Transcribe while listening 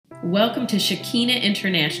Welcome to Shekinah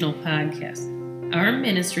International Podcast. Our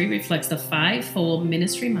ministry reflects the five-fold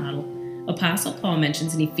ministry model Apostle Paul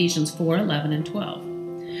mentions in Ephesians 4:11 and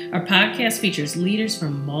 12. Our podcast features leaders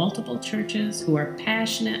from multiple churches who are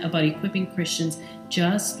passionate about equipping Christians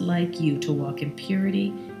just like you to walk in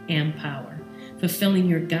purity and power, fulfilling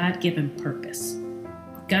your God-given purpose.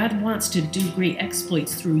 God wants to do great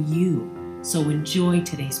exploits through you, so enjoy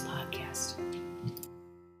today's podcast.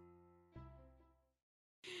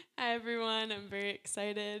 Hi everyone, I'm very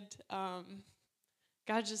excited.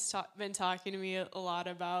 God just been talking to me a lot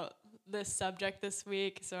about this subject this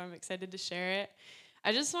week, so I'm excited to share it.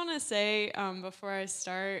 I just want to say before I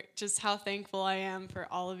start just how thankful I am for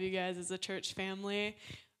all of you guys as a church family.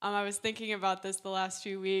 I was thinking about this the last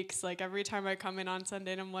few weeks, like every time I come in on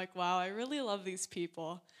Sunday and I'm like, wow, I really love these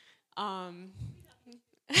people.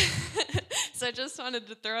 So I just wanted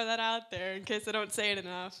to throw that out there in case I don't say it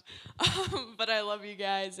enough. But I love you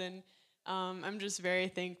guys, and I'm just very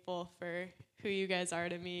thankful for who you guys are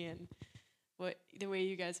to me and the way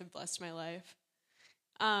you guys have blessed my life.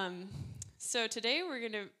 So today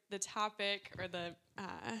the topic or the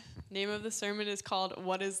name of the sermon is called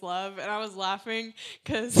What is Love? And I was laughing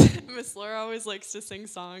because Miss Laura always likes to sing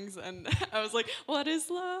songs, and I was like, what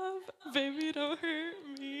is love? Baby, don't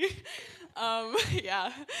hurt me.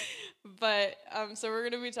 Yeah. But so we're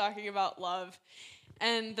going to be talking about love.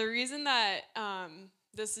 And the reason that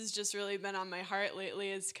this has just really been on my heart lately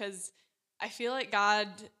is because I feel like God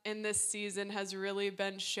in this season has really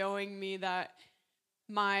been showing me that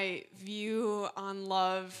my view on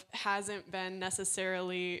love hasn't been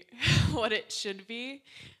necessarily what it should be.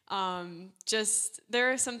 Just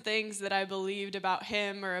there are some things that I believed about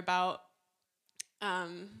him or about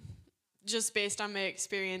just based on my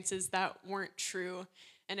experiences that weren't true,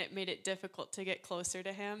 and it made it difficult to get closer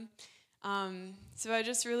to him. So I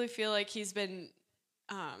just really feel like he's been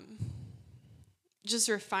just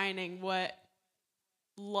refining what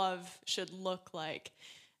love should look like,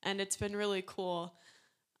 and it's been really cool.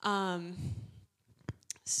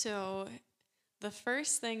 So the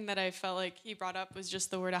first thing that I felt like he brought up was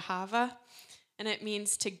just the word ahava, and it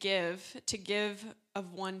means to give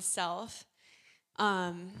of oneself.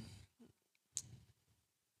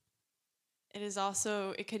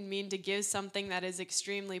 It can mean to give something that is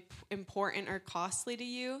extremely important or costly to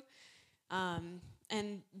you.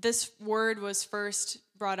 And this word was first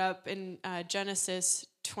brought up in Genesis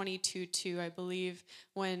 22:2, I believe,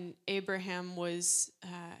 when Abraham was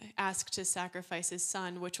asked to sacrifice his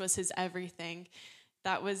son, which was his everything.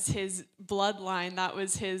 That was his bloodline. That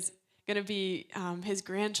was going to be his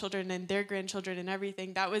grandchildren and their grandchildren and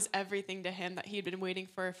everything. That was everything to him that he'd been waiting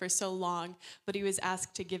for so long, but he was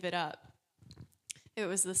asked to give it up. It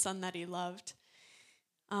was the son that he loved.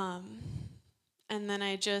 And then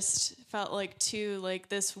I just felt like, too, like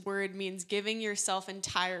this word means giving yourself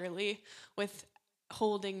entirely with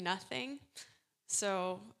holding nothing.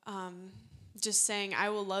 So just saying, I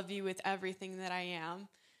will love you with everything that I am.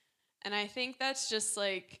 And I think that's just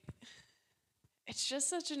like, it's just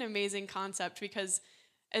such an amazing concept, because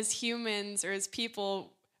as humans or as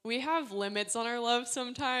people, we have limits on our love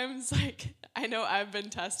sometimes. Like, I know I've been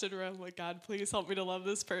tested where I'm like, God, please help me to love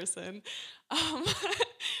this person.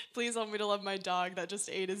 Please help me to love my dog that just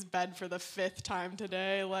ate his bed for the 5th time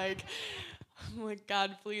today. Like, I'm like,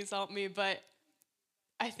 God, please help me. But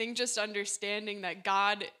I think just understanding that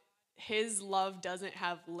God, his love doesn't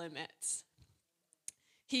have limits.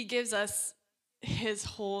 He gives us his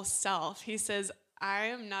whole self. He says, I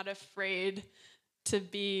am not afraid to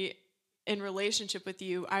be in relationship with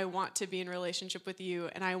you. I want to be in relationship with you,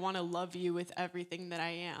 and I want to love you with everything that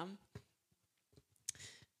I am.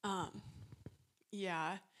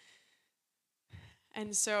 Yeah.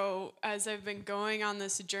 And so as I've been going on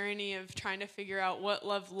this journey of trying to figure out what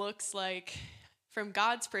love looks like from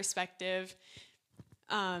God's perspective,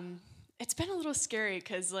 it's been a little scary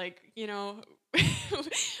because, like, you know,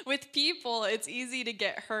 with people, it's easy to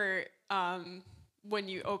get hurt when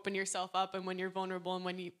you open yourself up and when you're vulnerable and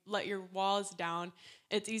when you let your walls down.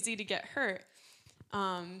 It's easy to get hurt.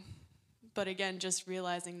 But again, just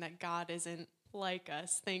realizing that God isn't like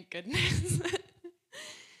us, thank goodness.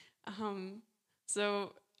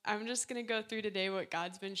 So I'm just going to go through today what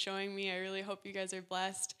God's been showing me. I really hope you guys are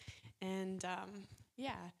blessed. And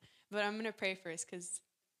yeah, but I'm going to pray first because,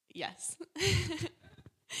 yes.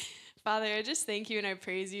 Father, I just thank you and I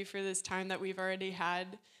praise you for this time that we've already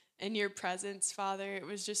had in your presence, Father. It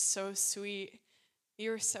was just so sweet.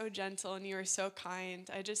 You were so gentle and you were so kind.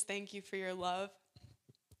 I just thank you for your love.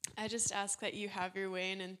 I just ask that you have your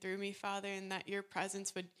way in and through me, Father, and that your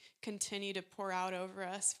presence would continue to pour out over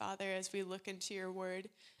us, Father, as we look into your word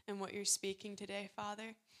and what you're speaking today,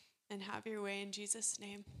 Father. and have your way in Jesus'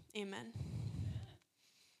 name. Amen.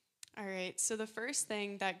 All right, so the first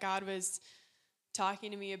thing that God was talking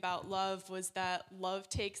to me about love was that love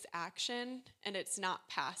takes action and it's not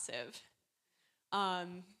passive.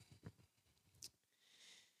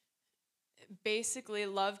 Basically,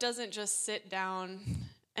 love doesn't just sit down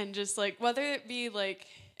and just like, whether it be like,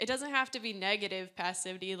 it doesn't have to be negative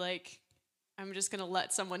passivity, like I'm just gonna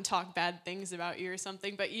let someone talk bad things about you or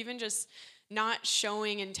something, but even just not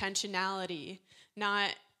showing intentionality,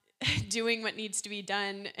 not doing what needs to be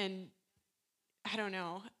done, and I don't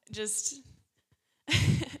know, just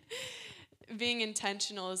being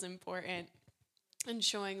intentional is important and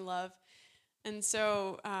showing love. And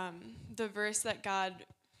so the verse that God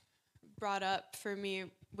brought up for me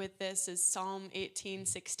with this is Psalm 18,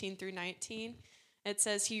 16 through 19. It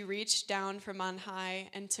says, "He reached down from on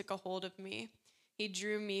high and took a hold of me. He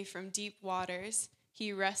drew me from deep waters.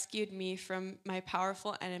 He rescued me from my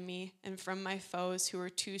powerful enemy and from my foes who were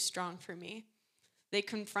too strong for me. They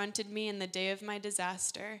confronted me in the day of my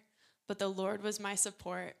disaster, but the Lord was my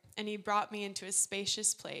support, and he brought me into a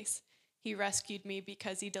spacious place. He rescued me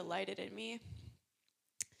because he delighted in me."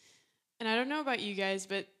 And I don't know about you guys,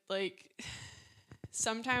 but like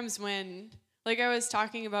sometimes when, like I was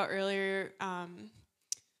talking about earlier,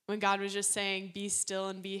 when God was just saying, "Be still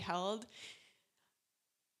and be held,"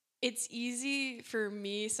 it's easy for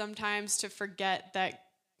me sometimes to forget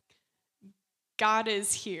that God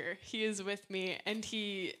is here. He is with me, and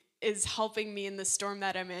he is helping me in the storm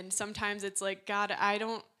that I'm in. Sometimes it's like, God, I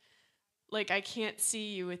can't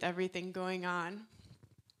see you with everything going on.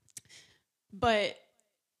 But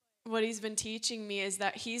what he's been teaching me is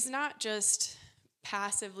that he's not just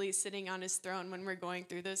passively sitting on his throne when we're going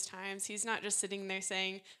through those times. He's not just sitting there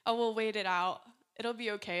saying, "Oh, we'll wait it out. It'll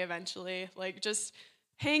be okay eventually. Like, just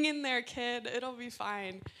hang in there, kid. It'll be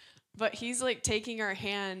fine." But he's like taking our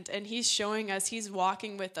hand and he's showing us, he's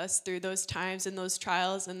walking with us through those times and those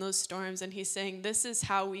trials and those storms. And he's saying, this is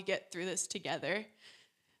how we get through this together.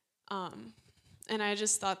 And I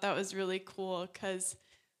just thought that was really cool because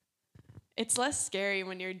it's less scary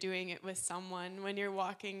when you're doing it with someone. When you're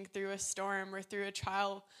walking through a storm or through a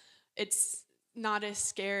trial, it's not as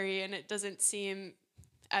scary and it doesn't seem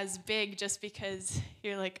as big just because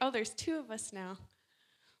you're like, oh, there's two of us now.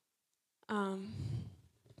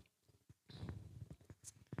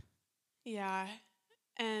 Yeah,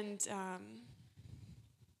 and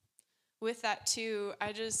with that too,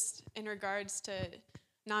 I just, in regards to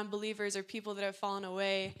non-believers or people that have fallen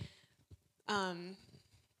away,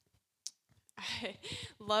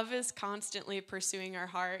 love is constantly pursuing our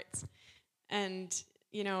hearts. And,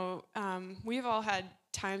 you know, we've all had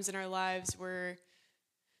times in our lives where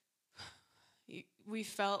we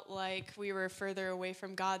felt like we were further away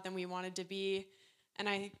from God than we wanted to be. And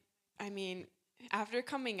I mean, after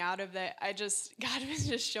coming out of that, God was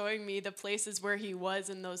just showing me the places where he was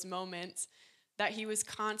in those moments, that he was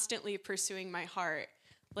constantly pursuing my heart.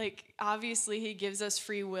 Like, obviously he gives us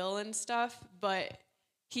free will and stuff, but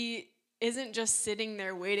he isn't just sitting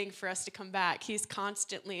there waiting for us to come back. He's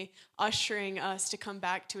constantly ushering us to come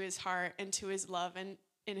back to his heart and to his love and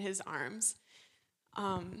in his arms.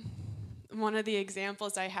 One of the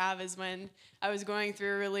examples I have is when I was going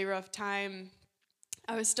through a really rough time.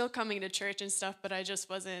 I was still coming to church and stuff, but I just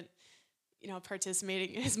wasn't,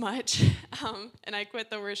 participating as much. And I quit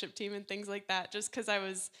the worship team and things like that just because I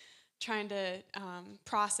was trying to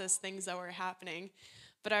process things that were happening.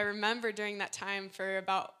 But I remember during that time, for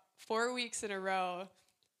about 4 weeks in a row,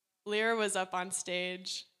 Lyra was up on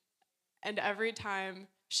stage, and every time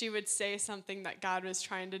she would say something that God was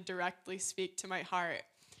trying to directly speak to my heart.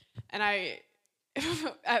 And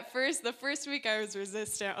at first, the first week I was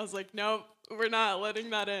resistant. I was like, nope, we're not letting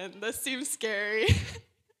that in. This seems scary.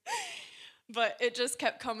 But it just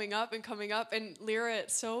kept coming up. And Lyra,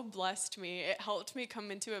 it so blessed me. It helped me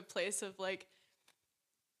come into a place of like,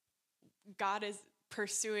 God is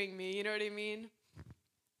pursuing me. You know what I mean?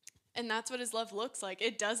 And that's what his love looks like.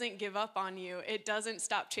 It doesn't give up on you. It doesn't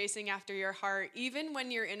stop chasing after your heart. Even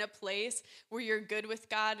when you're in a place where you're good with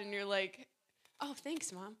God and you're like, oh,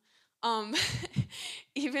 thanks, Mom.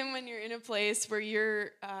 Even when you're in a place where you're,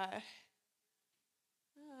 I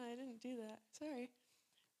didn't do that, sorry.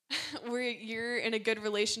 Where you're in a good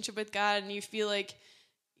relationship with God and you feel like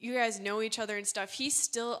you guys know each other and stuff, he's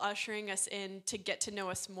still ushering us in to get to know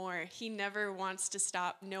us more. He never wants to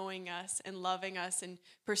stop knowing us and loving us and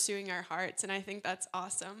pursuing our hearts, and I think that's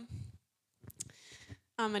awesome.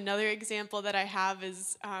 Another example that I have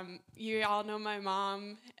is, you all know my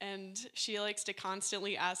mom, and she likes to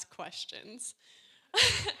constantly ask questions.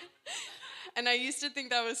 And I used to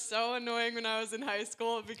think that was so annoying when I was in high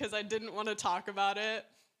school because I didn't want to talk about it.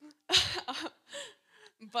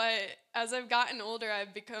 But as I've gotten older,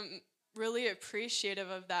 I've become really appreciative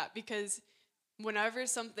of that, because whenever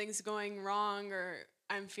something's going wrong or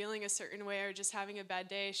I'm feeling a certain way or just having a bad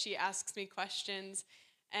day, she asks me questions.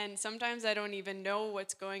 And sometimes I don't even know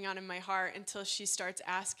what's going on in my heart until she starts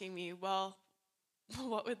asking me, well,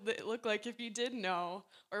 what would it look like if you did know?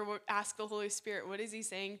 Or ask the Holy Spirit, what is he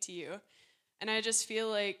saying to you? And I just feel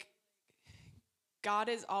like God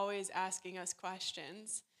is always asking us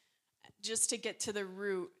questions just to get to the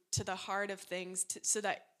root, to the heart of things, so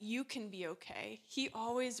that you can be okay. He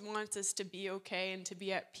always wants us to be okay and to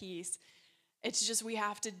be at peace. It's just we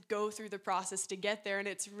have to go through the process to get there, and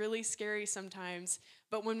it's really scary sometimes.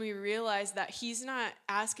 But when we realize that he's not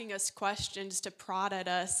asking us questions to prod at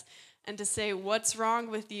us and to say, what's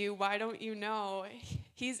wrong with you? Why don't you know?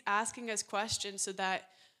 He's asking us questions so that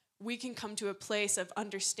we can come to a place of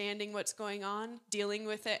understanding what's going on, dealing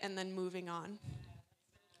with it, and then moving on.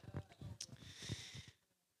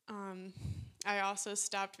 I also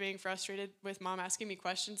stopped being frustrated with mom asking me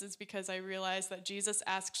questions is because I realized that Jesus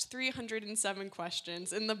asked 307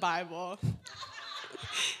 questions in the Bible.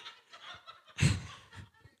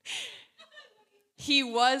 He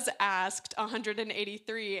was asked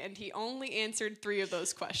 183, and he only answered 3 of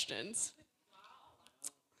those questions.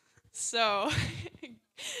 So,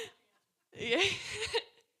 yeah.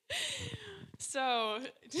 So,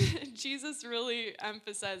 Jesus really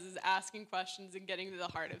emphasizes asking questions and getting to the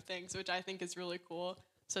heart of things, which I think is really cool.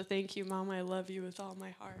 So thank you, Mom. I love you with all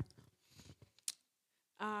my heart.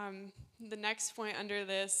 The next point under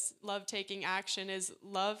this, love taking action, is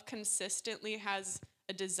love consistently has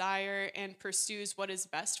a desire and pursues what is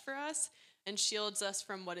best for us and shields us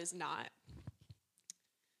from what is not.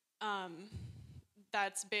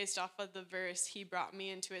 That's based off of the verse, he brought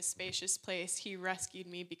me into a spacious place. He rescued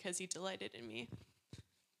me because he delighted in me.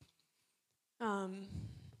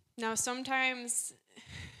 Now, sometimes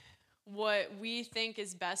what we think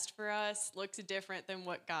is best for us looks different than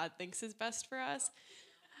what God thinks is best for us.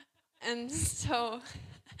 And so,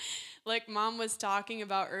 like Mom was talking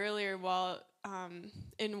about earlier while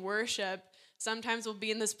in worship, sometimes we'll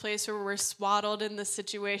be in this place where we're swaddled in this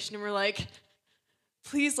situation and we're like,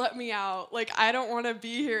 please let me out. Like, I don't want to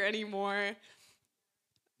be here anymore.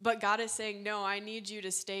 But God is saying, no, I need you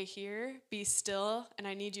to stay here, be still, and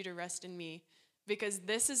I need you to rest in me. Because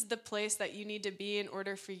this is the place that you need to be in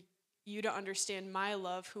order for you to understand my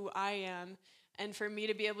love, who I am, and for me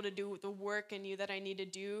to be able to do the work in you that I need to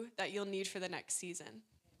do, that you'll need for the next season.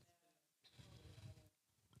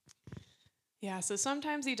 Yeah, so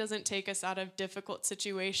sometimes he doesn't take us out of difficult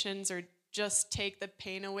situations or just take the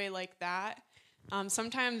pain away like that.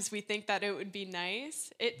 Sometimes we think that it would be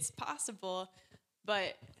nice. It's possible,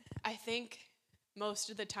 but I think most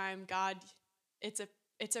of the time God, it's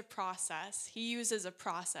a process. He uses a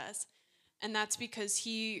process, and that's because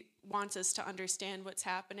he wants us to understand what's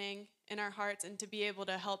happening in our hearts and to be able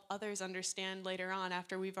to help others understand later on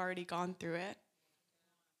after we've already gone through it.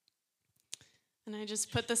 And I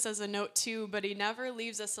just put this as a note too, but he never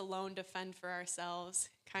leaves us alone to fend for ourselves.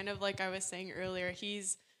 Kind of like I was saying earlier,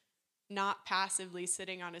 he's not passively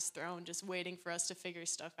sitting on his throne just waiting for us to figure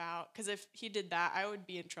stuff out. Because if he did that, I would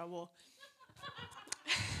be in trouble.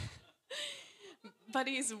 But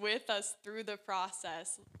he's with us through the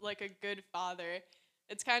process like a good father.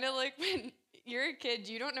 It's kind of like when you're a kid,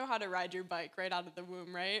 you don't know how to ride your bike right out of the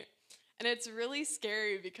womb, right? And it's really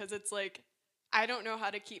scary because it's like, I don't know how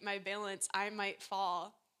to keep my balance. I might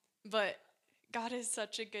fall. But God is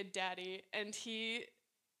such a good daddy, and he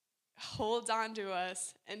holds on to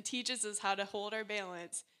us and teaches us how to hold our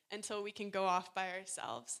balance until we can go off by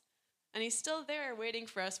ourselves. And he's still there waiting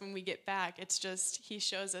for us when we get back. It's just he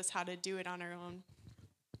shows us how to do it on our own.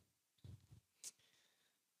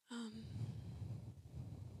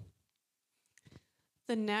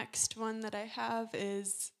 The next one that I have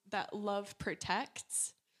is that love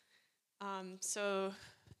protects. So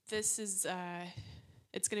this is,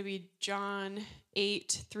 it's going to be John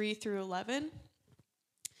 8, 3 through 11.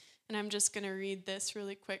 And I'm just going to read this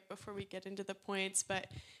really quick before we get into the points. But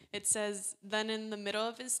it says, "Then in the middle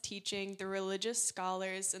of his teaching, the religious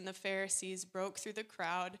scholars and the Pharisees broke through the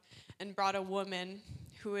crowd and brought a woman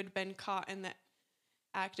who had been caught in the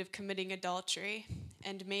act of committing adultery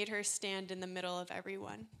and made her stand in the middle of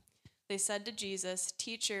everyone. They said to Jesus,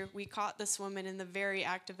 'Teacher, we caught this woman in the very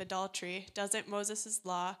act of adultery. Doesn't Moses'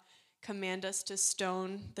 law command us to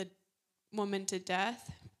stone the woman to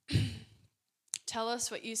death? Tell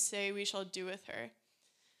us what you say we shall do with her.'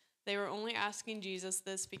 They were only asking Jesus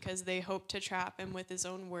this because they hoped to trap him with his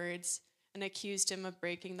own words and accused him of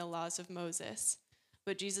breaking the laws of Moses.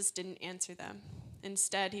 But Jesus didn't answer them.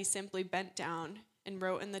 Instead, he simply bent down and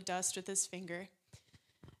wrote in the dust with his finger.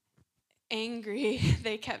 Angry,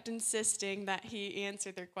 they kept insisting that he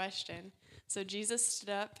answer their question. So Jesus stood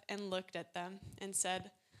up and looked at them and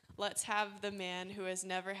said, "Let's have the man who has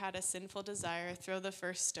never had a sinful desire throw the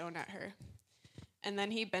first stone at her." And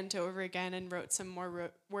then he bent over again and wrote some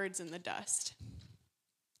more words in the dust.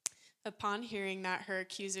 Upon hearing that, her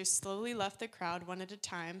accusers slowly left the crowd one at a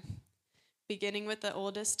time, beginning with the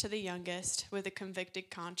oldest to the youngest, with a convicted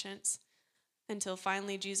conscience, until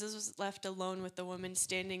finally Jesus was left alone with the woman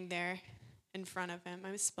standing there in front of him.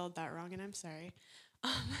 I spelled that wrong, and I'm sorry.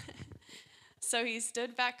 So he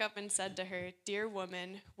stood back up and said to her, "Dear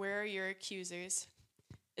woman, where are your accusers?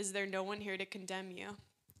 Is there no one here to condemn you?"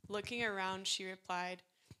 Looking around, she replied,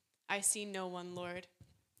 "I see no one, Lord."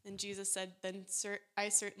 And Jesus said, "Then, sir, I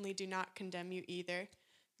certainly do not condemn you either.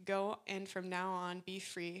 Go, and from now on be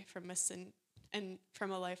free from a sin and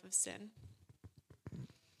from a life of sin."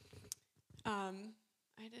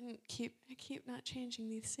 I keep not changing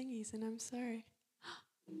these thingies, and I'm sorry.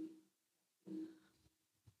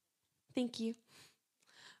 Thank you.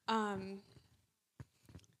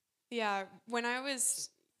 Yeah, when I was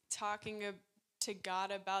talking to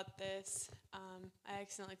God about this, I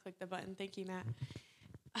accidentally clicked the button. Thank you, Matt.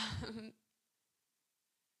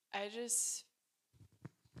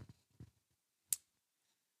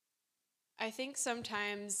 I think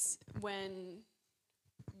sometimes when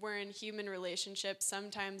we're in human relationships,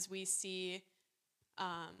 sometimes we see,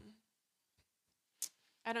 I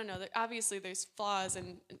don't know, obviously there's flaws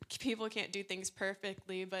and people can't do things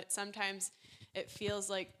perfectly, but sometimes it feels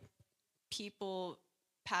like people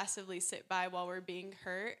passively sit by while we're being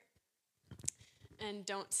hurt and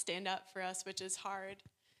don't stand up for us, which is hard.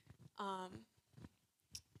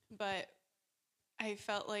 But I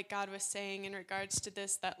felt like God was saying in regards to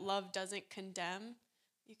this that love doesn't condemn.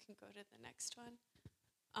 You can go to the next one.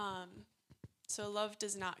 So love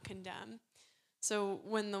does not condemn. So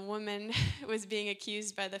when the woman was being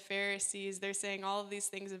accused by the Pharisees, they're saying all of these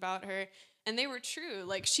things about her, and they were true.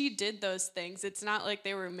 Like, she did those things. It's not like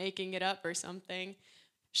they were making it up or something.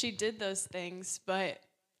 She did those things, but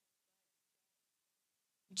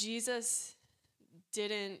Jesus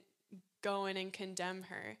didn't go in and condemn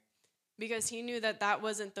her because he knew that that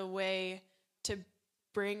wasn't the way to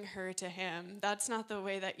bring her to him. That's not the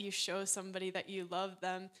way that you show somebody that you love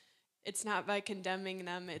them. It's not by condemning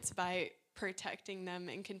them. It's by protecting them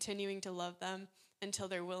and continuing to love them until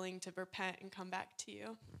they're willing to repent and come back to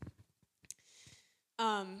you.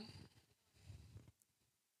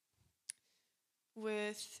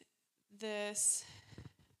 With this,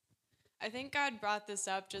 I think God brought this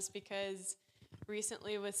up just because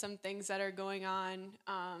recently with some things that are going on,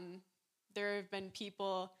 there have been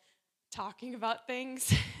people talking about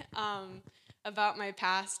things, about my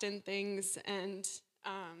past and things, and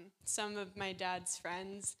some of my dad's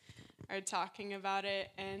friends are talking about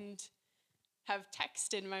it and have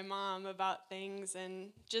texted my mom about things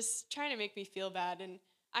and just trying to make me feel bad. And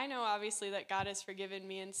I know obviously that God has forgiven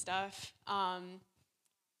me and stuff,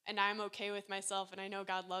 and I'm okay with myself, and I know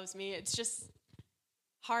God loves me. It's just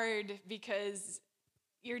hard because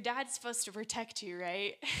your dad's supposed to protect you,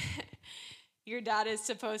 right? Your dad is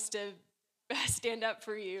supposed to stand up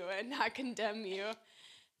for you and not condemn you.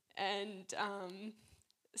 And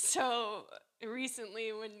so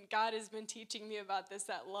recently when God has been teaching me about this,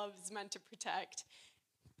 that love is meant to protect.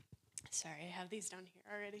 Sorry, I have these down here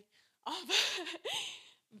already.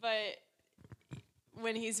 But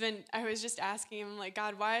when I was just asking him, like,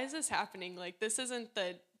 God, why is this happening? Like, this isn't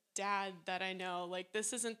the dad that I know. Like,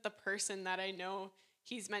 this isn't the person that I know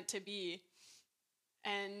he's meant to be.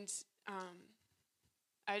 And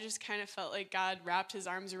I just kind of felt like God wrapped his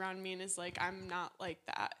arms around me and is like, I'm not like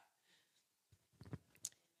that.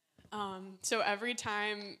 So every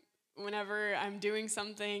time, whenever I'm doing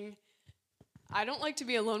something, I don't like to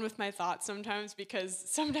be alone with my thoughts sometimes because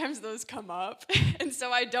sometimes those come up. And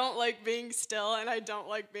so I don't like being still and I don't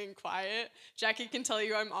like being quiet. Jackie can tell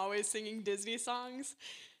you I'm always singing Disney songs.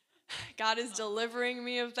 God is delivering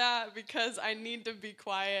me of that because I need to be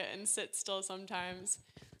quiet and sit still sometimes.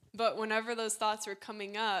 But whenever those thoughts were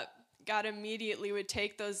coming up, God immediately would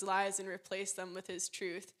take those lies and replace them with his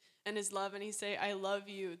truth and his love. And he'd say, I love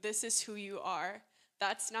you. This is who you are.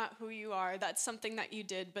 That's not who you are. That's something that you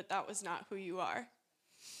did, but that was not who you are.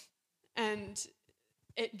 And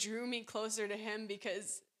it drew me closer to him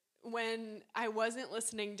because when I wasn't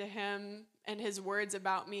listening to him and his words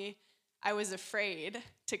about me, I was afraid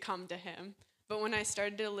to come to him. But when I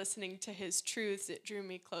started listening to his truths, it drew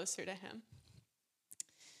me closer to him.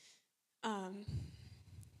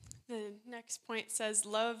 The next point says,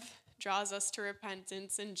 love draws us to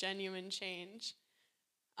repentance and genuine change.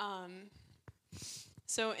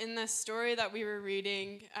 So in the story that we were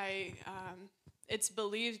reading, it's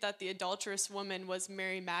believed that the adulterous woman was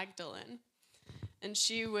Mary Magdalene. And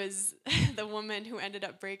she was the woman who ended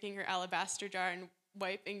up breaking her alabaster jar and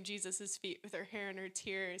wiping Jesus' feet with her hair and her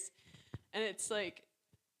tears. And it's like,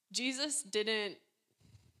 Jesus didn't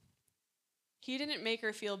make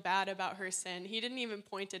her feel bad about her sin. He didn't even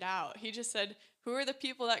point it out. He just said, who are the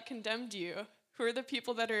people that condemned you? Who are the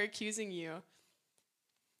people that are accusing you?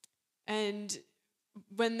 And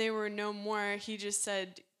when they were no more, he just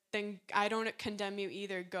said, then I don't condemn you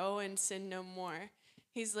either. Go and sin no more.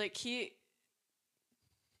 He's like, I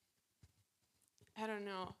don't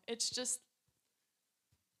know. It's just,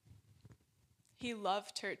 he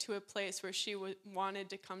loved her to a place where she wanted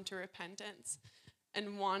to come to repentance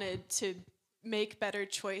and wanted to make better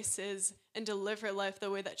choices and to live her life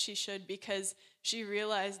the way that she should, because she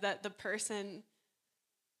realized that the person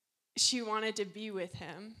she wanted to be with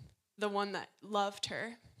him, the one that loved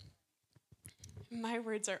her. My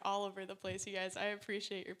words are all over the place, you guys. I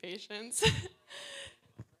appreciate your patience.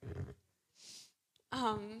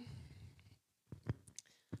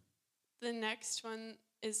 The next one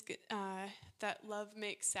is that love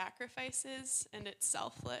makes sacrifices and it's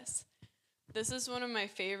selfless. This is one of my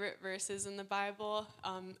favorite verses in the Bible,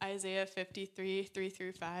 Isaiah 53,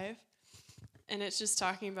 3-5. And it's just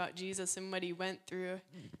talking about Jesus and what he went through.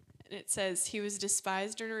 And it says, he was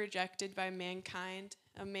despised and rejected by mankind,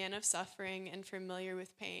 a man of suffering and familiar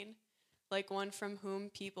with pain. Like one from whom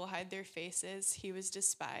people hide their faces, he was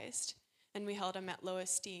despised, and we held him at low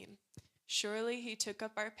esteem. Surely he took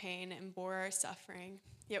up our pain and bore our suffering,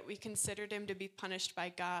 yet we considered him to be punished by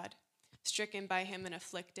God, stricken by him and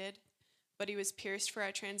afflicted. But he was pierced for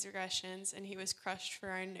our transgressions, and he was crushed for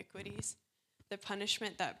our iniquities. The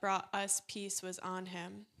punishment that brought us peace was on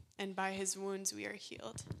him, and by his wounds we are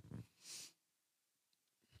healed.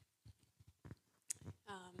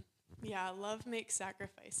 Love makes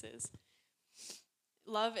sacrifices.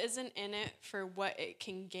 Love isn't in it for what it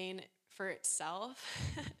can gain for itself.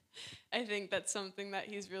 I think that's something that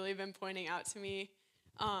he's really been pointing out to me.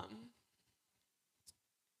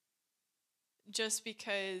 Just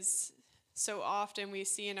because so often we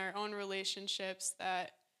see in our own relationships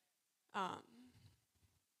that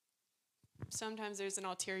sometimes there's an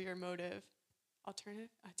ulterior motive. Ulterior,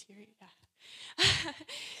 yeah.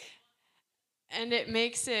 And it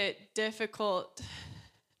makes it difficult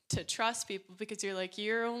to trust people because you're like,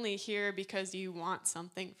 you're only here because you want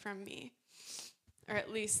something from me. Or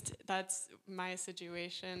at least that's my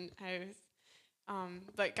situation.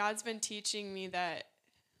 But God's been teaching me that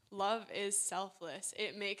love is selfless.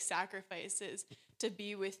 It makes sacrifices to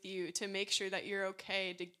be with you, to make sure that you're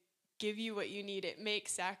okay, to give you what you need. It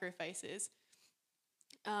makes sacrifices.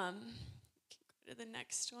 Go to the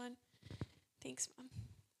next one. Thanks,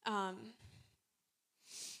 Mom.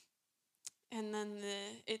 And then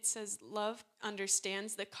it says, love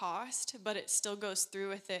understands the cost, but it still goes through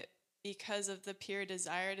with it because of the pure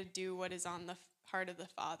desire to do what is on the heart of the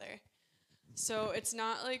Father. So it's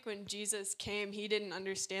not like when Jesus came, he didn't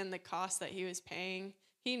understand the cost that he was paying.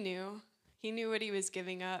 He knew. He knew what he was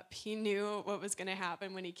giving up. He knew what was going to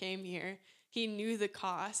happen when he came here. He knew the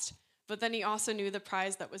cost, but then he also knew the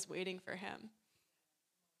prize that was waiting for him.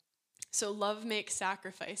 So love makes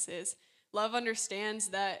sacrifices. Love understands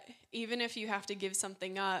that even if you have to give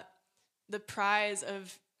something up, the prize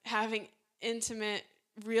of having intimate,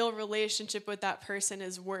 real relationship with that person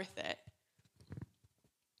is worth it.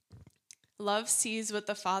 Love sees what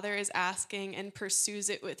the Father is asking and pursues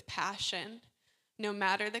it with passion, no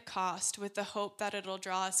matter the cost, with the hope that it'll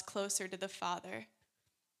draw us closer to the Father.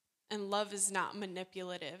 And love is not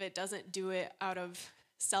manipulative. It doesn't do it out of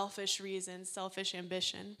selfish reasons, selfish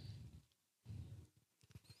ambition.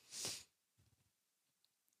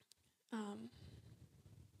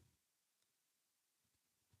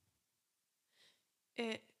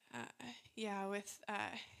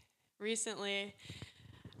 Recently,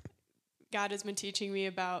 God has been teaching me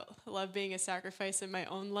about love being a sacrifice in my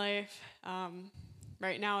own life.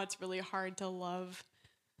 Right now, it's really hard to love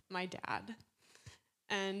my dad.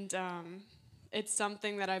 And it's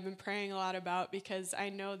something that I've been praying a lot about because I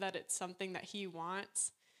know that it's something that he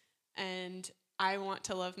wants. And I want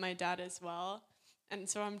to love my dad as well. And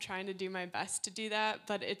so I'm trying to do my best to do that,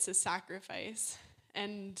 but it's a sacrifice.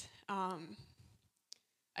 And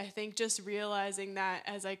I think just realizing that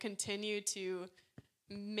as I continue to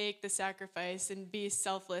make the sacrifice and be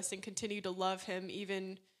selfless and continue to love him,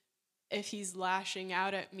 even if he's lashing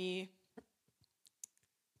out at me,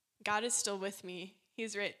 God is still with me.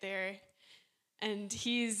 He's right there. And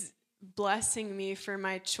he's blessing me for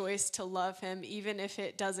my choice to love him, even if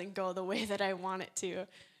it doesn't go the way that I want it to.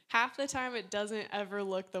 half the time it doesn't ever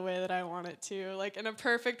look the way that I want it to. Like in a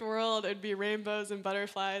perfect world, it'd be rainbows and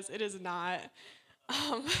butterflies. It is not.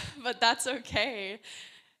 But that's okay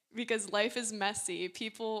because life is messy.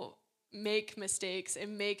 People make mistakes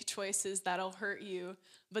and make choices that'll hurt you,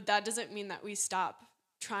 but that doesn't mean that we stop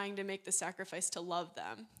trying to make the sacrifice to love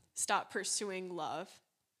them. Stop pursuing love.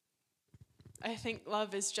 I think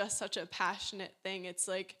love is just such a passionate thing. It's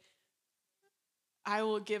like, I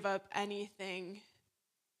will give up anything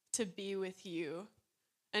to be with you.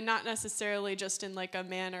 And not necessarily just in like a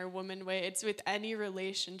man or woman way. It's with any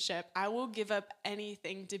relationship. I will give up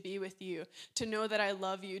anything to be with you, to know that I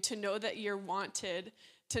love you, to know that you're wanted,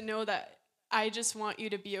 to know that I just want you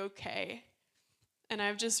to be okay. And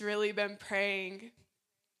I've just really been praying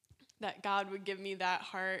that God would give me that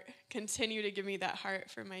heart, continue to give me that heart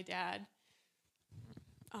for my dad.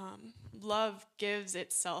 Love gives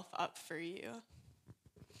itself up for you.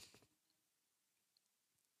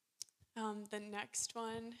 The next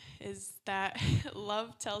one is that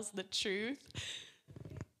love tells the truth.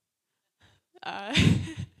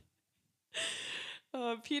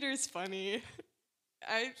 Peter's funny.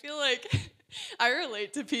 I feel like I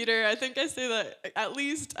relate to Peter. I think I say that at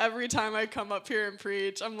least every time I come up here and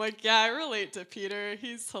preach. I'm like, yeah, I relate to Peter.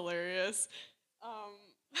 He's hilarious.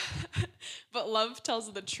 But love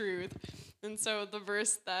tells the truth. And so the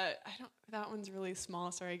verse that one's really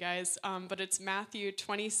small, sorry guys, but it's Matthew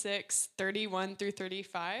 26:31 through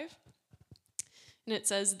 35. And it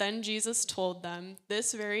says, "Then Jesus told them,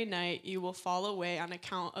 'This very night you will fall away on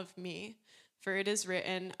account of me. For it is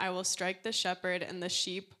written, I will strike the shepherd, and the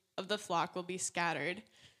sheep of the flock will be scattered.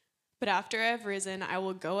 But after I have risen, I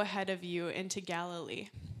will go ahead of you into Galilee.'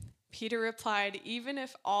 Peter replied, 'Even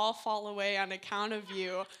if all fall away on account of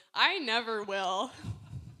you, I never will.'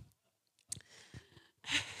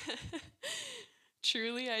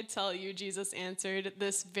 'Truly I tell you,' Jesus answered,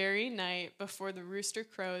 'this very night before the rooster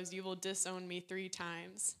crows, you will disown me 3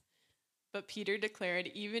 times.' But Peter declared,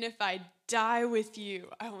 'Even if I die with you,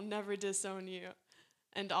 I will never disown you.'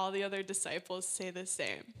 And all the other disciples say the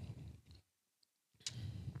same."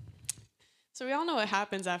 So we all know what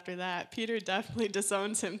happens after that. Peter definitely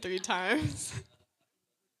disowns him 3 times.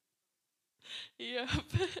 Yep.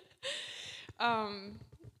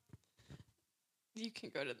 You can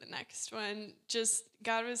go to the next one. Just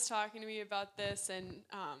God was talking to me about this, and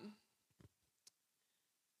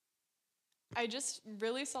I just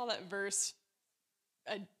really saw that verse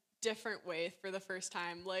a different way for the first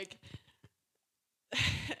time. Like,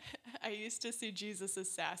 I used to see Jesus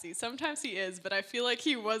as sassy. Sometimes he is, but I feel like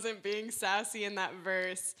he wasn't being sassy in that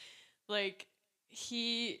verse. Like,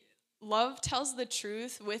 love tells the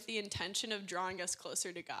truth with the intention of drawing us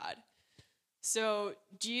closer to God. So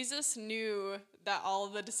Jesus knew that all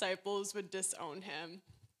of the disciples would disown him.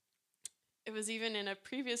 It was even in a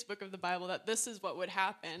previous book of the Bible that this is what would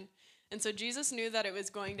happen. And so Jesus knew that it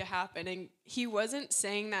was going to happen. And he wasn't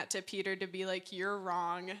saying that to Peter to be like, "You're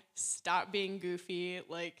wrong. Stop being goofy.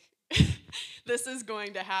 Like, this is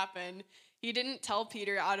going to happen." He didn't tell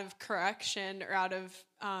Peter out of correction or out of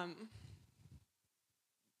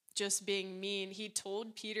just being mean. He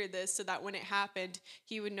told Peter this so that when it happened,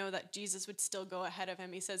 he would know that Jesus would still go ahead of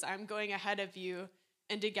him. He says, "I'm going ahead of you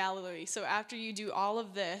into Galilee. So after you do all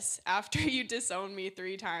of this, after you disown me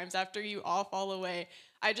 3 times, after you all fall away,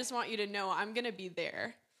 I just want you to know I'm going to be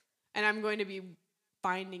there, and I'm going to be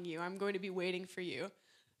finding you. I'm going to be waiting for you."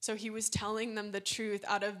 So he was telling them the truth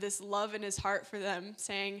out of this love in his heart for them,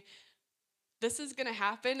 saying, "This is going to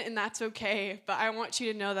happen, and that's okay, but I want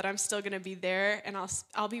you to know that I'm still going to be there, and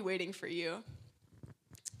I'll be waiting for you."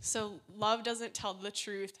 So love doesn't tell the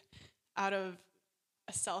truth out of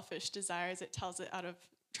a selfish desires. It tells it out of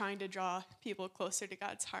trying to draw people closer to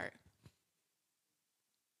God's heart.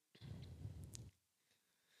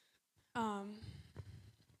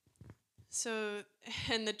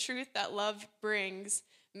 And the truth that love brings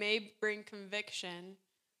may bring conviction,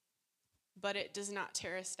 but it does not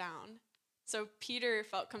tear us down. So Peter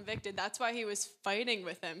felt convicted. That's why he was fighting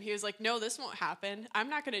with him. He was like, "No, this won't happen. I'm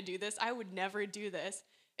not going to do this. I would never do this."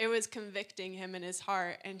 It was convicting him in his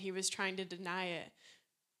heart, and he was trying to deny it.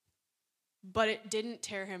 But it didn't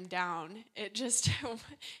tear him down. It just,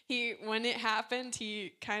 when it happened, he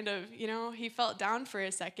kind of, he felt down for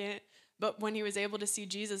a second. But when he was able to see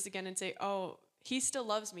Jesus again and say, "Oh, he still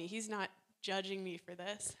loves me. He's not judging me for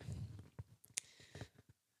this."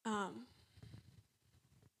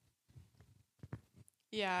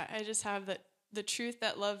 I just have that the truth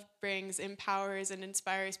that love brings empowers and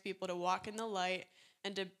inspires people to walk in the light,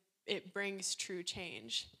 and it brings true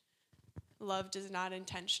change. Love does not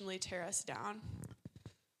intentionally tear us down.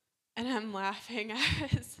 And I'm laughing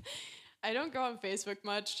as I don't go on Facebook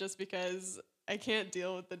much just because I can't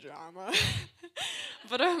deal with the drama.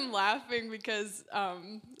 But I'm laughing because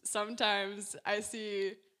sometimes I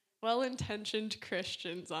see well-intentioned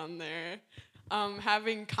Christians on there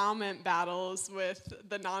having comment battles with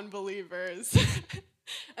the non-believers.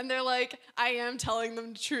 And they're like, I am telling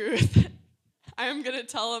them the truth. I am going to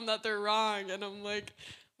tell them that they're wrong. And I'm like,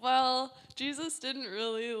 well, Jesus didn't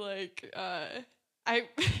really I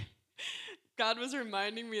God was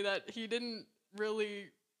reminding me that he didn't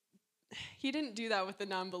do that with the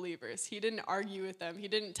non-believers. He didn't argue with them. He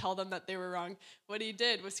didn't tell them that they were wrong. What he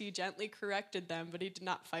did was he gently corrected them, but he did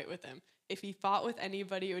not fight with them. If he fought with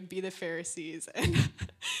anybody, it would be the Pharisees. And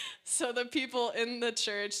so the people in the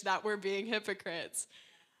church that were being hypocrites.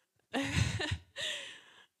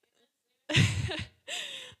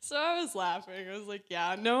 So I was laughing. I was like,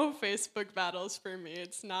 yeah, no Facebook battles for me.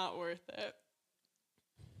 It's not worth it.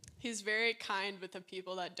 He's very kind with the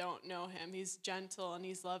people that don't know him. He's gentle and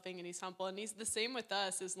he's loving and he's humble. And he's the same with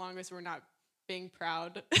us as long as we're not being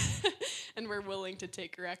proud and we're willing to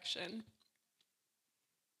take correction.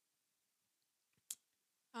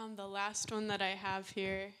 The last one that I have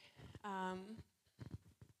here,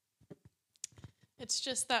 it's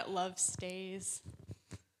just that love stays.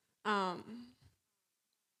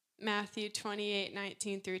 Matthew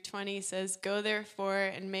 28:19-20 says, "Go therefore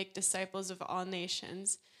and make disciples of all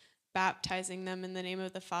nations, baptizing them in the name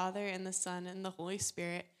of the Father and the Son and the Holy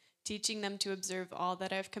Spirit, teaching them to observe all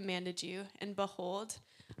that I have commanded you. And behold,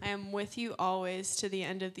 I am with you always to the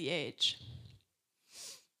end of the age."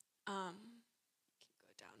 You can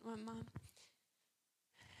go down one, Mom.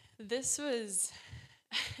 This was,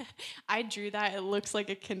 I drew that. It looks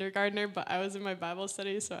like a kindergartner, but I was in my Bible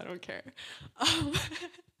study, so I don't care.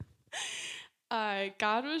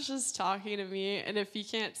 God was just talking to me, and if you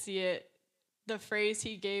can't see it, the phrase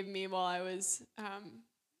he gave me while I was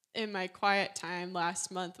in my quiet time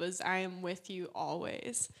last month was, "I am with you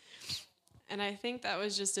always." And I think that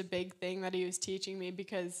was just a big thing that he was teaching me,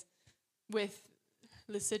 because with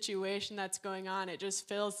the situation that's going on, it just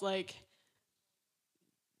feels like,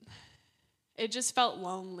 it just felt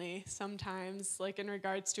lonely sometimes, like in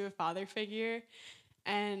regards to a father figure.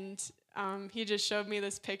 And he just showed me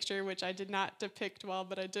this picture, which I did not depict well,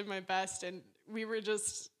 but I did my best. And we were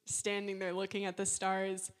just standing there looking at the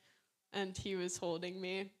stars, and he was holding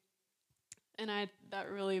me. And that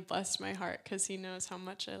really blessed my heart, because he knows how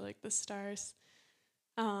much I like the stars.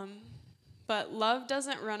 But love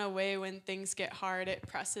doesn't run away when things get hard. It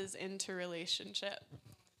presses into relationship.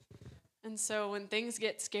 And so when things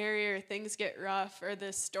get scary or things get rough or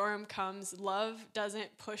the storm comes, love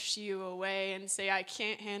doesn't push you away and say, "I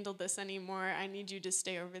can't handle this anymore. I need you to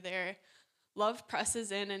stay over there." Love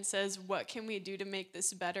presses in and says, "What can we do to make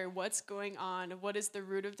this better? What's going on? What is the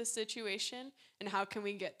root of the situation? And how can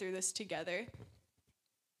we get through this together?"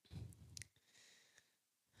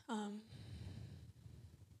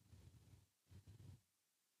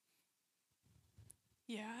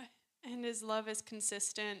 Yeah, and his love is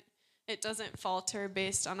consistent. It doesn't falter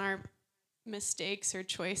based on our mistakes or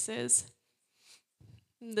choices.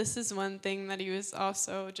 This is one thing that he was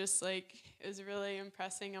also just like, it was really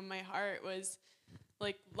impressing on my heart, was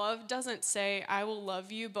like, love doesn't say, "I will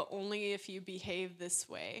love you, but only if you behave this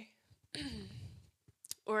way."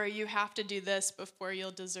 Or "You have to do this before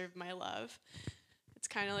you'll deserve my love." It's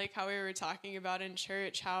kind of like how we were talking about in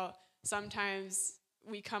church, how sometimes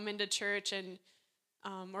we come into church and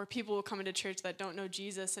or people will come into church that don't know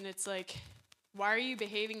Jesus, and it's like, why are you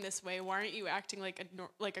behaving this way? Why aren't you acting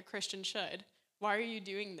like a Christian should? Why are you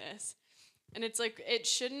doing this? And it's like, it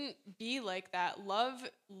shouldn't be like that. Love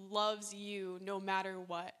loves you no matter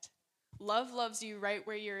what. Love loves you right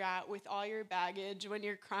where you're at with all your baggage. When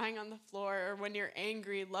you're crying on the floor or when you're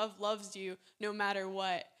angry, love loves you no matter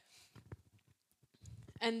what.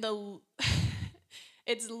 And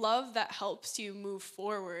it's love that helps you move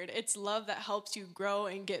forward. It's love that helps you grow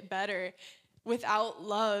and get better. Without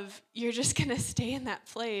love, you're just going to stay in that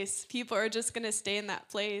place. People are just going to stay in that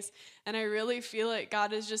place. And I really feel like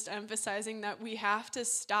God is just emphasizing that we have to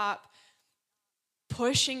stop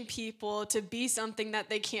pushing people to be something that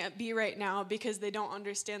they can't be right now because they don't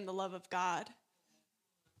understand the love of God.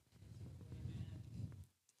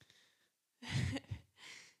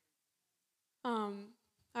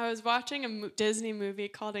 I was watching a Disney movie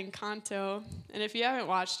called Encanto, and if you haven't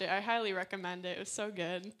watched it, I highly recommend it. It was so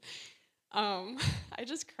good. I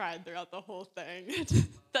just cried throughout the whole thing.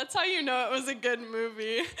 That's how you know it was a good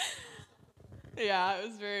movie. Yeah, it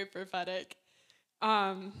was very prophetic.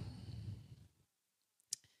 And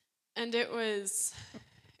it was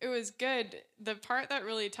good. The part that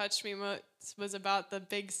really touched me most was about the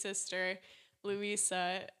big sister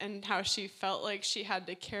Louisa and how she felt like she had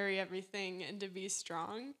to carry everything and to be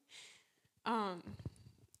strong.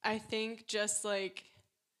 I think just like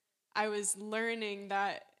I was learning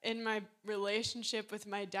that in my relationship with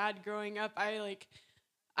my dad growing up,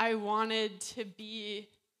 I wanted to be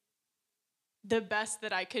the best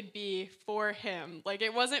that I could be for him. Like,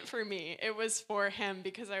 it wasn't for me. It was for him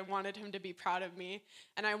because I wanted him to be proud of me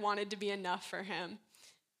and I wanted to be enough for him.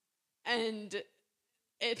 And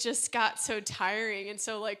it just got so tiring. And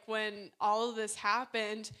so, like, when all of this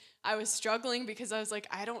happened, I was struggling because I was like,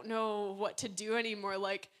 I don't know what to do anymore.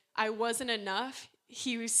 Like, I wasn't enough.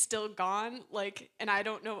 He was still gone. Like, and I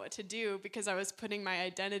don't know what to do because I was putting my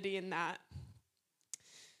identity in that.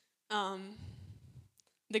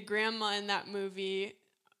 The grandma in that movie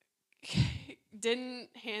didn't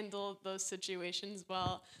handle those situations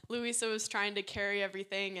well. Louisa was trying to carry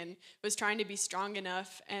everything and was trying to be strong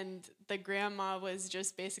enough, and the grandma was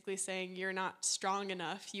just basically saying, you're not strong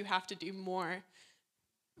enough, you have to do more.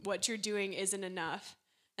 What you're doing isn't enough.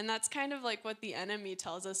 And that's kind of like what the enemy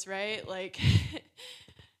tells us, right? Like,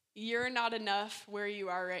 you're not enough where you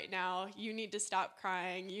are right now. You need to stop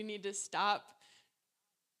crying. You need to stop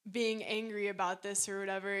being angry about this or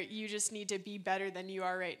whatever. You just need to be better than you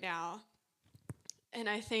are right now. And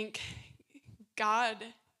I think God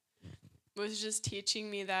was just teaching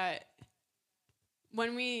me that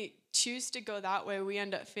when we choose to go that way, we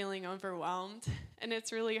end up feeling overwhelmed, and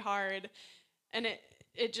it's really hard. And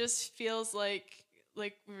it just feels like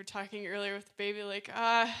we were talking earlier with the baby, like,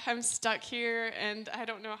 I'm stuck here and I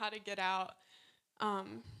don't know how to get out.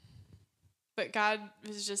 But God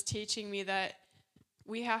was just teaching me that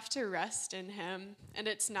we have to rest in him, and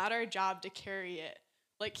it's not our job to carry it.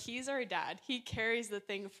 Like, he's our dad. He carries the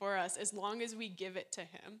thing for us as long as we give it to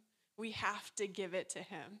him. We have to give it to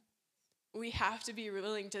him. We have to be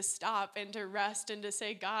willing to stop and to rest and to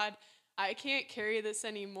say, God, I can't carry this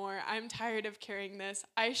anymore. I'm tired of carrying this.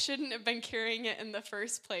 I shouldn't have been carrying it in the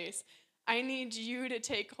first place. I need you to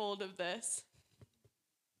take hold of this.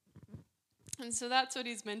 And so that's what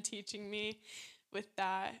he's been teaching me with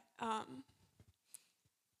that.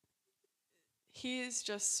 He is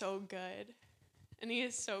just so good, and he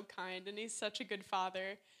is so kind, and he's such a good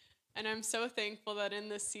father. And I'm so thankful that in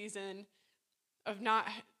this season of not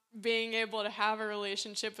being able to have a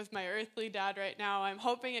relationship with my earthly dad right now, I'm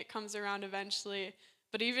hoping it comes around eventually.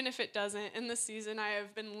 But even if it doesn't, in this season I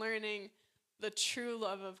have been learning the true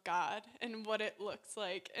love of God and what it looks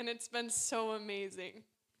like. And it's been so amazing.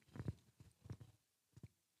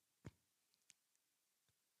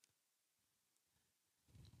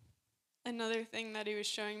 Another thing that he was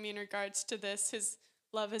showing me in regards to this, his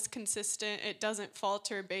love is consistent. It doesn't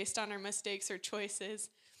falter based on our mistakes or choices.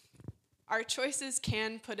 Our choices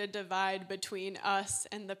can put a divide between us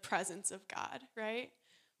and the presence of God, right?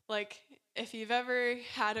 Like, if you've ever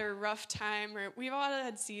had a rough time, or we've all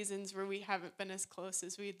had seasons where we haven't been as close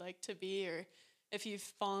as we'd like to be, or if you've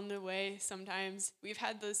fallen away sometimes, we've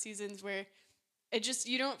had those seasons where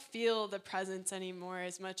you don't feel the presence anymore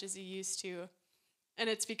as much as you used to. And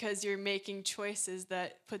it's because you're making choices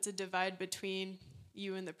that puts a divide between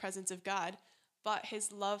you and the presence of God. But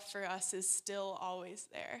his love for us is still always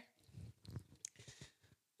there.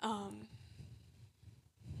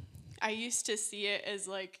 I used to see it as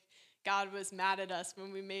like God was mad at us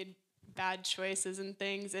when we made bad choices and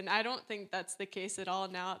things. And I don't think that's the case at all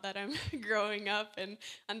now that I'm growing up and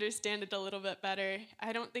understand it a little bit better.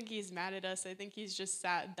 I don't think he's mad at us. I think he's just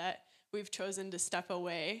sad that we've chosen to step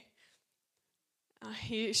away.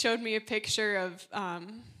 He showed me a picture of,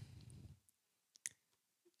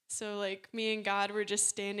 so like me and God were just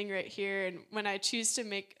standing right here, and when I choose to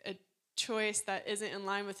make a choice that isn't in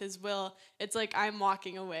line with his will, it's like I'm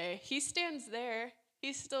walking away. He stands there.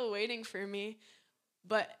 He's still waiting for me,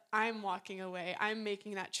 but I'm walking away. I'm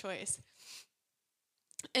making that choice.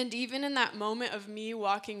 And even in that moment of me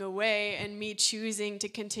walking away and me choosing to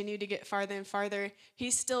continue to get farther and farther,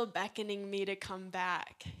 he's still beckoning me to come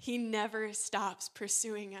back. He never stops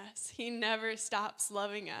pursuing us. He never stops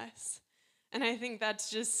loving us. And I think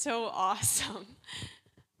that's just so awesome.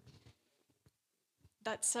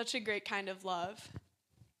 That's such a great kind of love.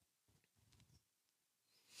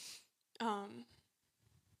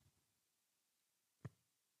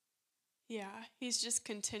 He's just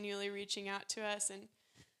continually reaching out to us. And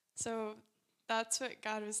so that's what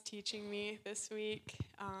God was teaching me this week.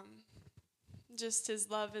 Just his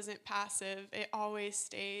love isn't passive. It always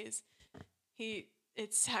stays.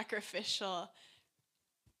 It's sacrificial.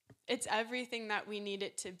 It's everything that we need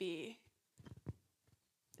it to be.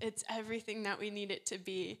 It's everything that we need it to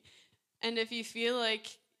be. And if you feel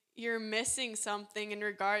like you're missing something in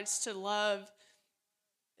regards to love,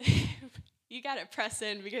 You got to press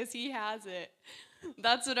in because he has it.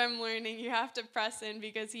 That's what I'm learning. You have to press in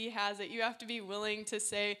because he has it. You have to be willing to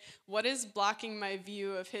say, what is blocking my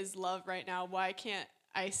view of his love right now? Why can't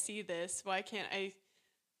I see this? Why can't I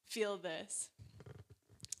feel this?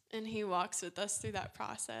 And he walks with us through that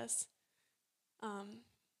process.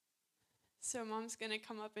 So Mom's going to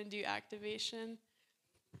come up and do activation.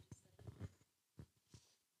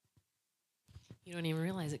 You don't even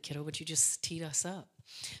realize it, kiddo, but you just teed us up.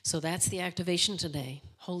 So that's the activation today.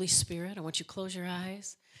 Holy Spirit, I want you to close your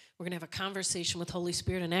eyes. We're going to have a conversation with Holy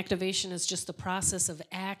Spirit. And activation is just the process of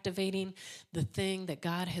activating the thing that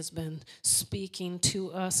God has been speaking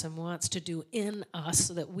to us and wants to do in us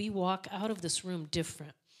so that we walk out of this room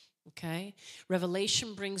different. Okay?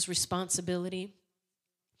 Revelation brings responsibility.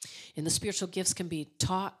 And the spiritual gifts can be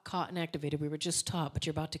taught, caught, and activated. We were just taught, but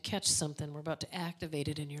you're about to catch something. We're about to activate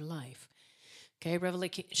it in your life. Okay,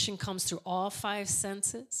 revelation comes through all 5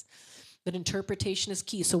 senses, but interpretation is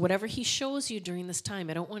key. So whatever he shows you during this time,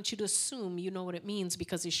 I don't want you to assume you know what it means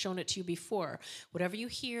because he's shown it to you before. Whatever you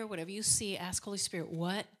hear, whatever you see, ask Holy Spirit,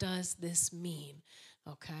 what does this mean?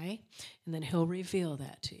 Okay, and then he'll reveal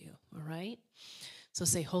that to you, all right? So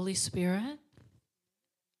say, Holy Spirit,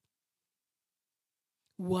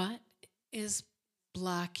 what is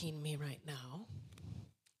blocking me right now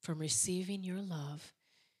from receiving your love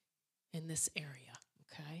in this area,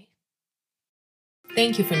 okay?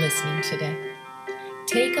 Thank you for listening today.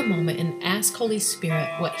 Take a moment and ask Holy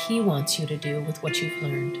Spirit what he wants you to do with what you've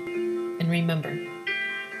learned. And remember,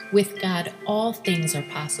 with God, all things are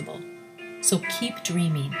possible. So keep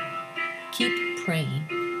dreaming, keep praying,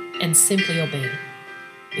 and simply obey.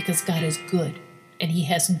 Because God is good, and he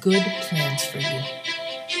has good plans for you.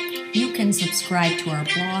 You can subscribe to our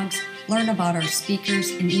blogs, learn about our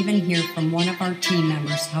speakers, and even hear from one of our team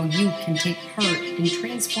members how you can take part in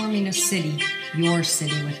transforming a city, your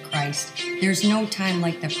city with Christ. There's no time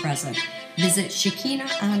like the present. Visit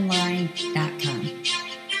ShekinahOnline.com.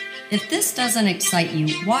 If this doesn't excite you,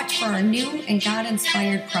 watch for our new and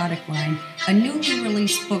God-inspired product line, a newly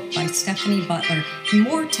released book by Stephanie Butler, and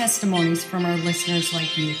more testimonies from our listeners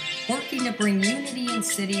like you, working to bring unity in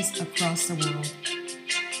cities across the world.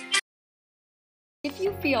 If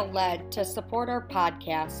you feel led to support our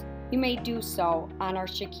podcast, you may do so on our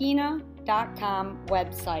Shekinah.com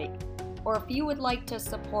website. Or if you would like to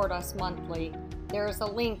support us monthly, there is a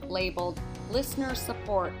link labeled Listener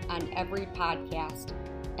Support on every podcast.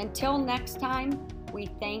 Until next time, we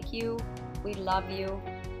thank you, we love you,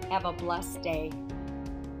 have a blessed day.